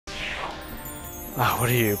Oh, what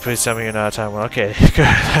are you? Please tell me you're not a time one. Okay, good.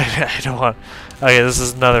 I don't want... Okay, this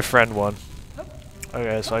is another friend one.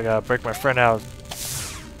 Okay, so I gotta break my friend out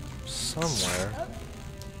somewhere.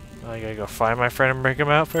 I gotta go find my friend and break him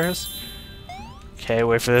out first. Okay,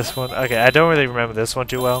 wait for this one. Okay, I don't really remember this one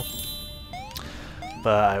too well.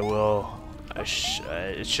 But I will...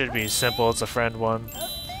 it should be simple. It's a friend one.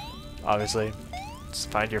 Obviously.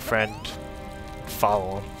 Just find your friend.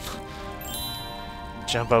 Follow him.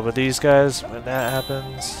 Jump up with these guys when that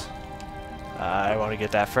happens. I want to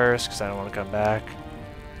get that first because I don't want to come back.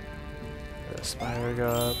 The spider go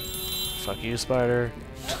up. Fuck you, spider.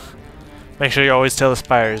 Make sure you always tell the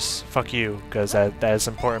spiders, fuck you, because that is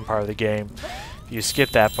an important part of the game. If you skip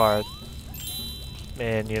that part,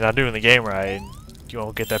 man, you're not doing the game right, and you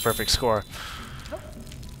won't get that perfect score.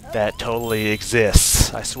 That totally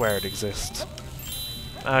exists. I swear it exists.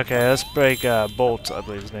 Okay, let's break Bolt, I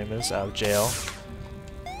believe his name is, out of jail.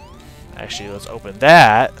 Actually, let's open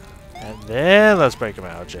that, and then let's break him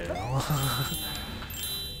out of jail.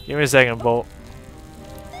 Give me a second, Bolt.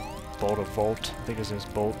 Bolt or Volt? I think his name's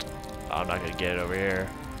Bolt. Oh, I'm not gonna get it over here.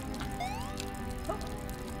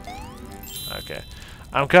 Okay.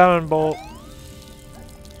 I'm coming, Bolt.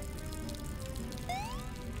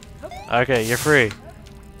 Okay, you're free.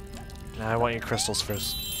 Now I want your crystals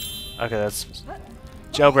first. Okay, that's...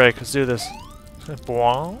 Jailbreak, let's do this.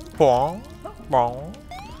 Boing, boing, boing.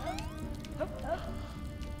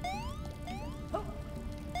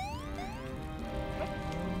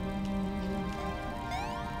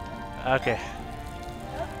 Okay.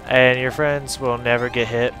 And your friends will never get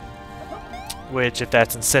hit. Which, if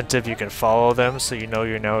that's incentive, you can follow them so you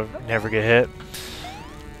know never get hit.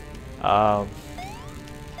 But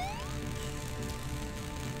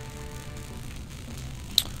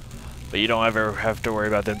you don't ever have to worry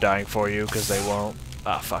about them dying for you because they won't.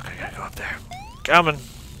 Ah, fuck! I gotta go up there. Coming.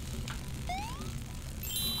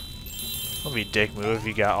 It'll be a dick move if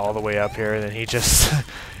you got all the way up here and then he just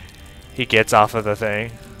he gets off of the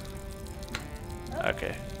thing.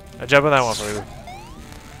 Okay. I'll jump on that one for you.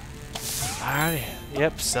 Alrighty.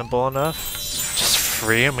 Yep, simple enough. Just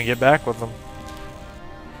free him and get back with them.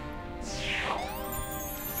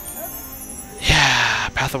 Yeah,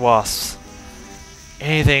 Path of Wasps.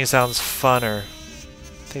 Anything sounds funner.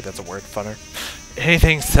 I think that's a word, funner.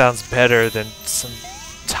 Anything sounds better than some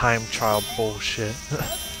time trial bullshit.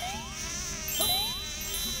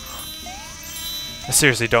 I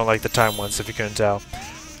seriously don't like the time ones, if you couldn't tell.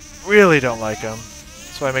 Really don't like them.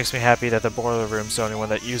 That's why it makes me happy that the boiler room's the only one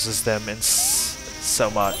that uses them in so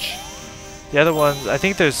much. The other ones, I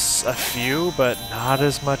think there's a few, but not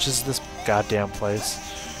as much as this goddamn place.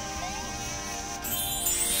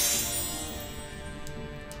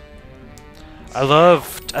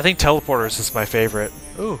 I think teleporters is my favorite.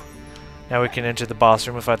 Ooh. Now we can enter the boss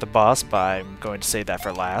room and fight the boss, but I'm going to save that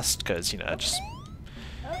for last, because, you know, just...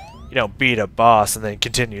 You don't beat a boss and then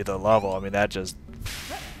continue the level. I mean, that just...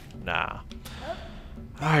 Nah.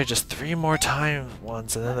 Alright, just 3 more time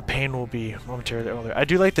ones, and then the pain will be momentarily over. I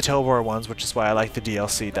do like the teleporter ones, which is why I like the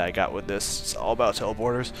DLC that I got with this. It's all about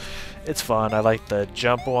teleporters. It's fun. I like the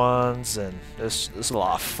jump ones, and there's a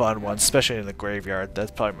lot of fun ones, especially in the graveyard.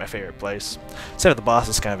 That's probably my favorite place. Except for the boss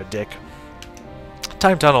is kind of a dick.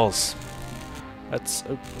 Time tunnels. Let's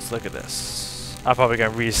look at this. I'm probably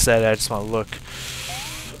going to reset it. I just want to look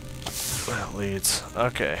where it leads.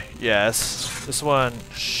 Okay, yes. This one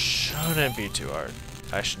shouldn't be too hard.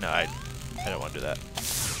 Actually, no, I don't want to do that.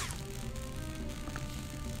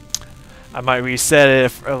 I might reset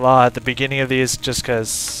it a lot at the beginning of these just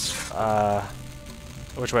because,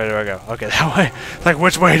 which way do I go? Okay, that way. Like,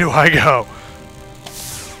 which way do I go?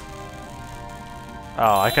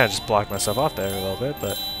 Oh, I kind of just blocked myself off there a little bit,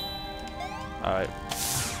 but... Alright.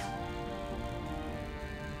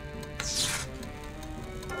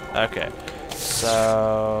 Okay,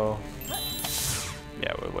 so...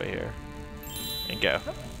 Yeah, we'll wait here. And go.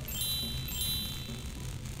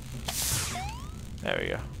 There we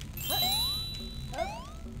go.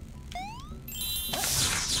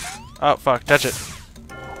 Oh, fuck, touch it.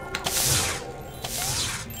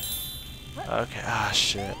 Okay, ah,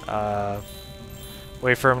 shit.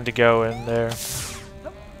 Wait for him to go in there.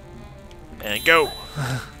 And go!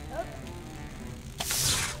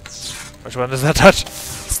 Which one does that touch?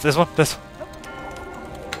 It's this one? This one.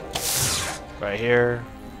 Right here.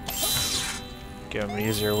 Give him an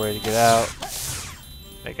easier way to get out.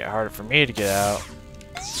 Make it harder for me to get out.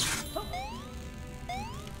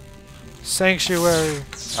 Sanctuary!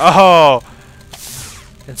 Oh!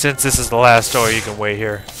 And since this is the last door, you can wait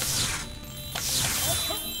here.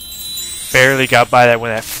 Barely got by that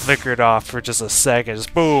when that flickered off for just a second.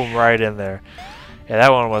 Just boom, right in there. Yeah,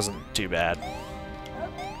 that one wasn't too bad.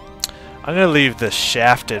 I'm gonna leave the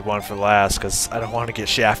shafted one for last because I don't want to get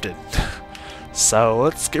shafted. So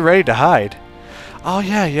let's get ready to hide. Oh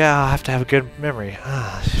yeah, I'll have to have a good memory.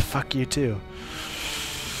 Ah, fuck you too.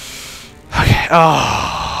 Okay.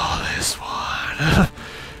 Oh, this one.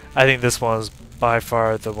 I think this one is by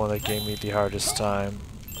far the one that gave me the hardest time.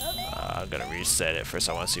 I'm gonna reset it first.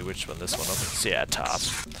 I want to see which one this one opens. Yeah, top.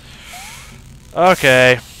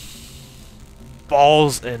 Okay.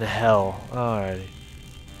 Balls in hell. Alrighty.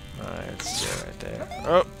 Alright, let's do it right there.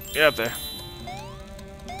 Oh, get up there.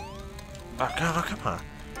 Oh, come on.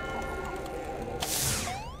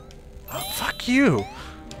 Oh, fuck you.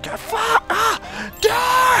 God, fuck. Ah,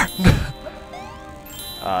 darn!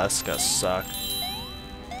 Ah, this is gonna suck.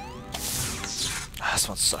 Ah, this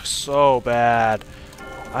one sucks so bad.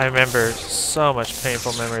 I remember so much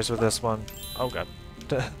painful memories with this one. Oh god.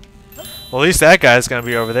 Well, at least that guy's gonna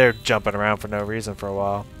be over there jumping around for no reason for a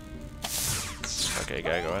while. Okay,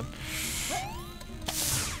 gotta go in.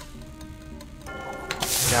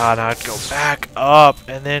 God, I'd go back up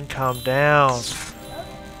and then come down.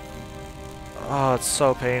 Oh, it's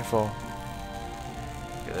so painful.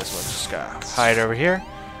 Okay, this one just gotta hide over here.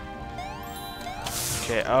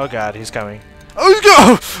 Okay, oh god, he's coming. Oh, he's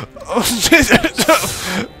go! Oh, Jesus!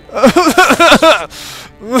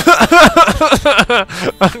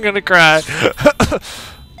 I'm gonna cry.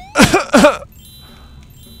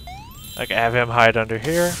 Okay, have him hide under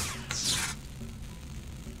here.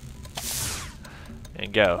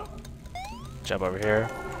 And go. Jump over here.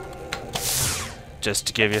 Just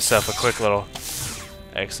to give yourself a quick little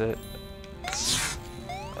exit.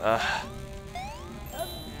 I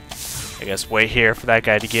guess wait here for that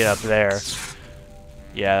guy to get up there.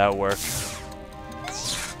 Yeah, that'll work.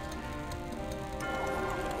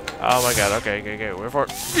 Oh my god, okay, wait for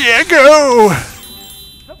it. Yeah, go!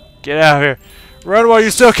 Get out of here. Run while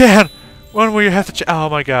you still can! Run while you have to oh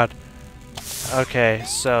my god. Okay,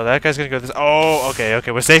 so that guy's gonna go this. Oh,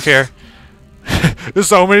 okay, we're safe here. There's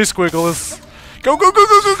so many squiggles. Go!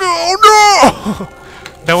 Oh no!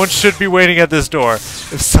 No one should be waiting at this door.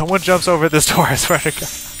 If someone jumps over this door, I swear to God.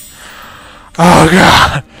 Oh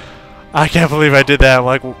god! I can't believe I did that in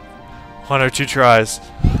like 1 or 2 tries.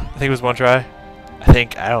 I think it was 1 try. I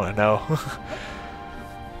don't know.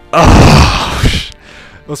 Oh,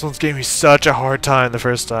 those ones gave me such a hard time the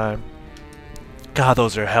first time. God,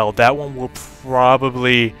 those are hell. That one will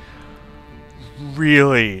probably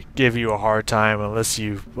really give you a hard time unless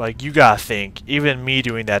you, like, you gotta think. Even me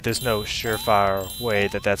doing that, there's no surefire way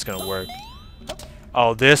that that's gonna work.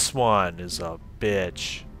 Oh, this one is a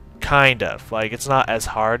bitch. Kind of. Like, it's not as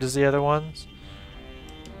hard as the other ones.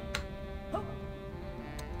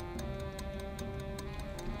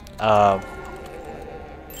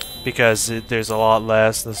 Because there's a lot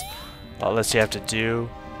less you have to do.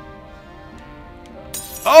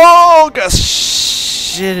 Oh, got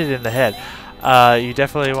shitted in the head. You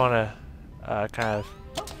definitely want to kind of.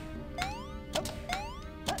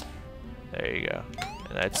 There you go.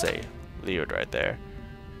 And I'd say leave it right there.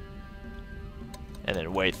 And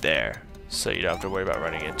then wait there, so you don't have to worry about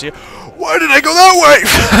running into. Why did I go that way?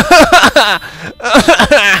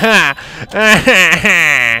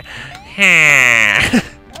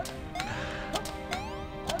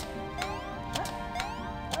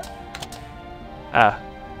 Ah.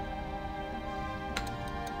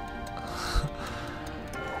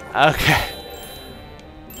 Okay.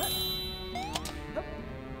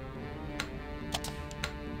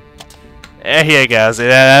 There you go. See,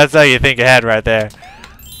 that's how you think ahead right there.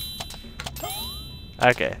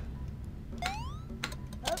 Okay.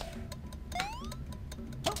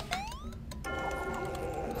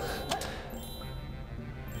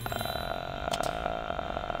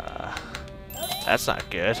 That's not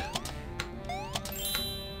good.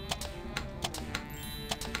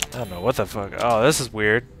 I don't know what the fuck. Oh, this is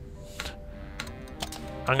weird.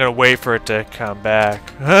 I'm gonna wait for it to come back.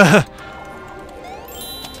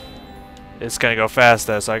 It's gonna go fast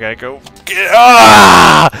though, so I gotta go.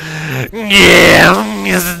 Ah! Yeah!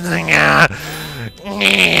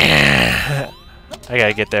 I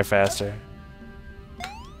gotta get there faster.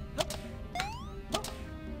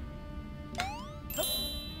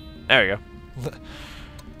 There we go.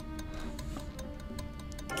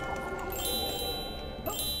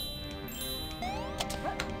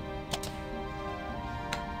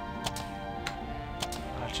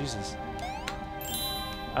 Oh, Jesus.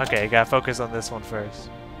 Okay, gotta focus on this one first.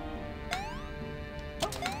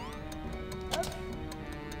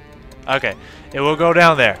 Okay, it will go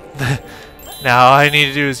down there. Now all I need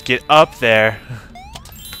to do is get up there.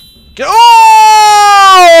 Get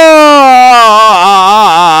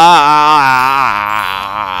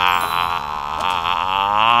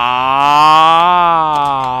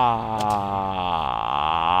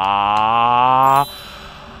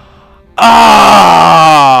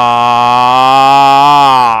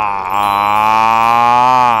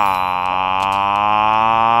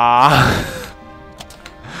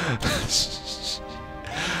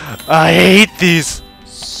I hate these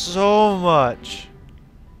so much.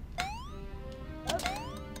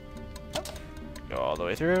 Go all the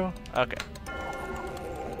way through. Okay.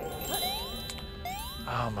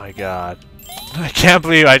 Oh my god. I can't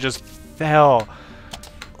believe I just fell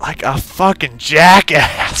like a fucking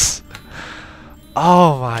jackass.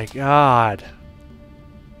 Oh my god.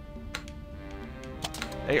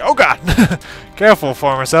 Hey, oh god. Careful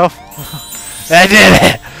for myself. I did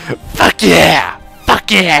it. Fuck yeah.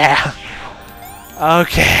 Fuck yeah.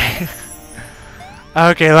 Okay.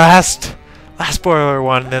 Okay, last boiler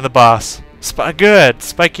one, and then the boss. Good.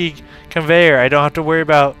 Spiky conveyor. I don't have to worry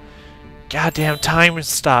about goddamn time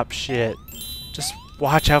stop shit. Just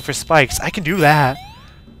watch out for spikes. I can do that.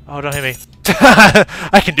 Oh, don't hit me.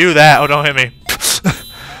 I can do that. Oh, don't hit me.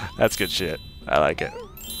 That's good shit. I like it.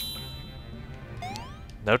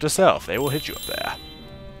 Note to self. They will hit you up there.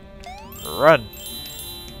 Run.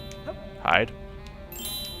 Hide.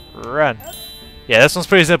 Run. Yeah, this one's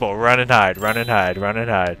pretty simple. Run and hide. Run and hide. Run and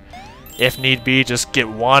hide. If need be, just get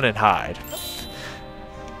one and hide.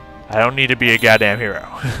 I don't need to be a goddamn hero.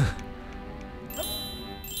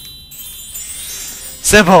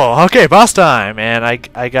 Simple! Okay, boss time! And I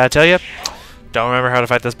gotta tell you, don't remember how to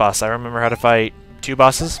fight this boss. I remember how to fight 2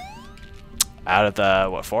 bosses out of the,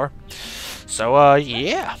 what, 4? So,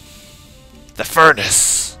 yeah. The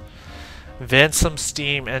furnace! Vent some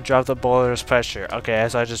steam and drop the boiler's pressure. Okay,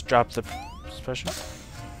 so I just dropped the pressure?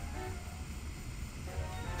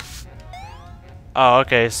 Oh,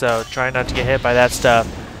 okay, so try not to get hit by that stuff.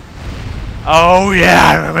 Oh, yeah,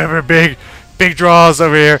 I remember big draws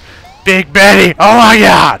over here. Big Betty! Oh my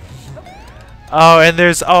god! And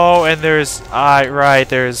there's right,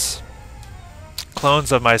 there's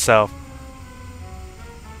clones of myself.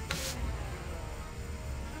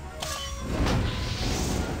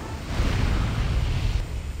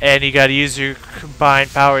 And you gotta use your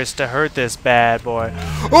combined powers to hurt this bad boy.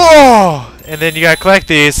 Oh! And then you gotta collect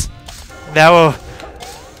these. And that will...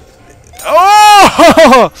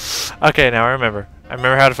 Oh! Okay, now I remember. I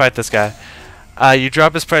remember how to fight this guy. You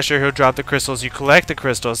drop his pressure, he'll drop the crystals. You collect the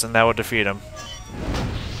crystals, and that will defeat him.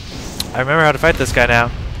 I remember how to fight this guy now.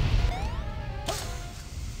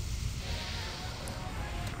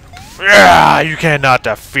 Yeah, you cannot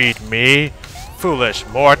defeat me, foolish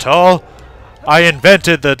mortal. I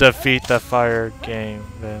invented the defeat the fire game.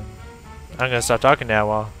 Then I'm gonna stop talking now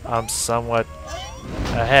while I'm somewhat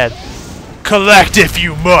ahead. Collect if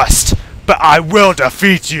you must, but I will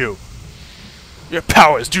defeat you. Your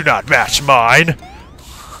powers do not match mine.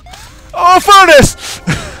 Oh, furnace!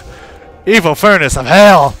 Evil furnace of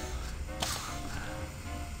hell.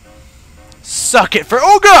 Suck it for—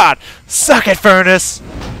 oh god! Suck it, furnace!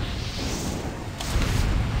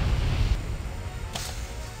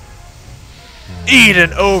 Eat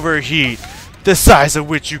and overheat, the size of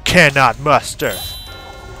which you cannot muster.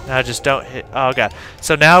 Now just don't hit— oh god.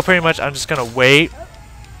 So now pretty much I'm just gonna wait.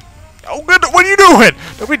 Oh good, what are you doing?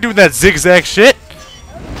 Don't be doing that zigzag shit.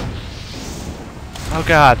 Oh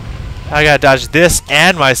god. I gotta dodge this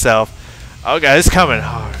and myself. Oh god, it's coming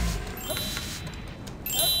hard.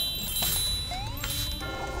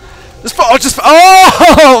 Just fall,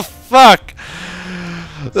 oh fuck.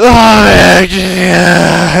 Oh,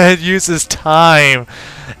 it uses time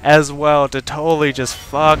as well to totally just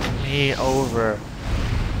fuck me over.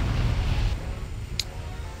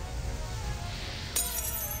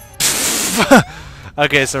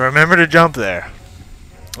 Okay, so remember to jump there.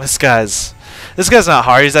 This guy's not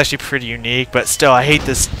hard. He's actually pretty unique, but still, I hate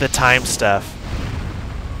the time stuff.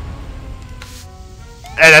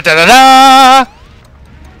 Da-da-da-da-da!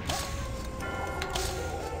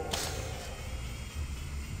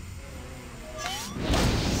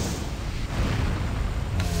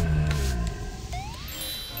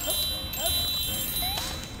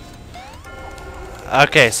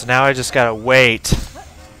 Okay, so now I just gotta wait.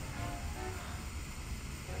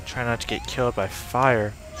 Try not to get killed by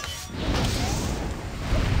fire.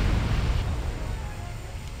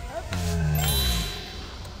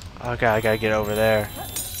 Okay, I gotta get over there.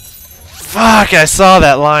 Fuck, I saw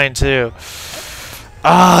that line too.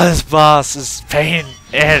 Ah, this boss is pain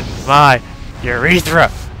in my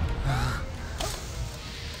urethra.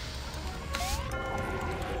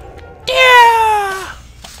 Yeah!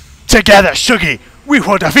 Together, Shuggy, we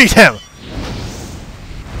will defeat him!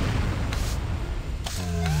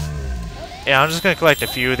 Yeah, I'm just gonna collect a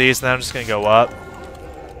few of these, and then I'm just gonna go up.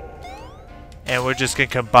 And we're just gonna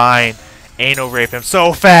combine anal rape him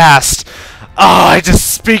so fast! Oh,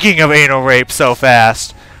 speaking of anal rape so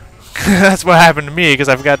fast. That's what happened to me, because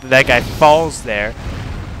I forgot that guy falls there.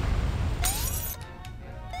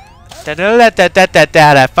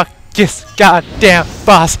 Da-da-da-da-da-da-da, fuck Yes, goddamn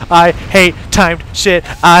boss. I hate timed shit.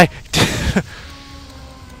 I.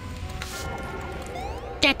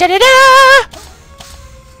 Da da da da!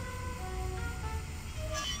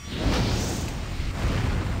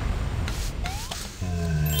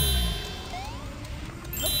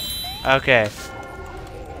 Okay.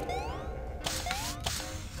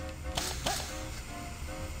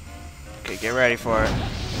 Okay, get ready for it.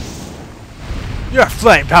 Your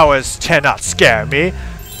flame powers cannot scare me.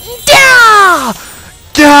 Yeah!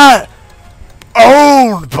 Get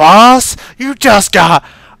owned, boss! You just got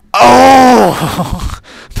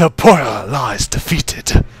the portal lies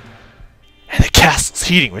defeated. And the castle's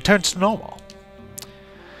heating returns to normal.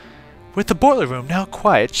 With the boiler room now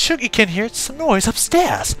quiet, Shuggy can hear some noise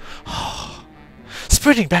upstairs.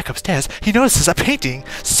 Sprinting back upstairs, he notices a painting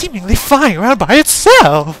seemingly flying around by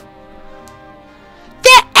itself.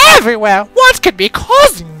 They're everywhere! What could be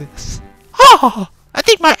causing this? Oh, I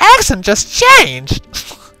think my accent just changed.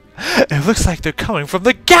 It looks like they're coming from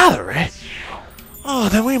the gallery. Oh,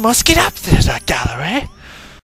 then we must get up to the gallery.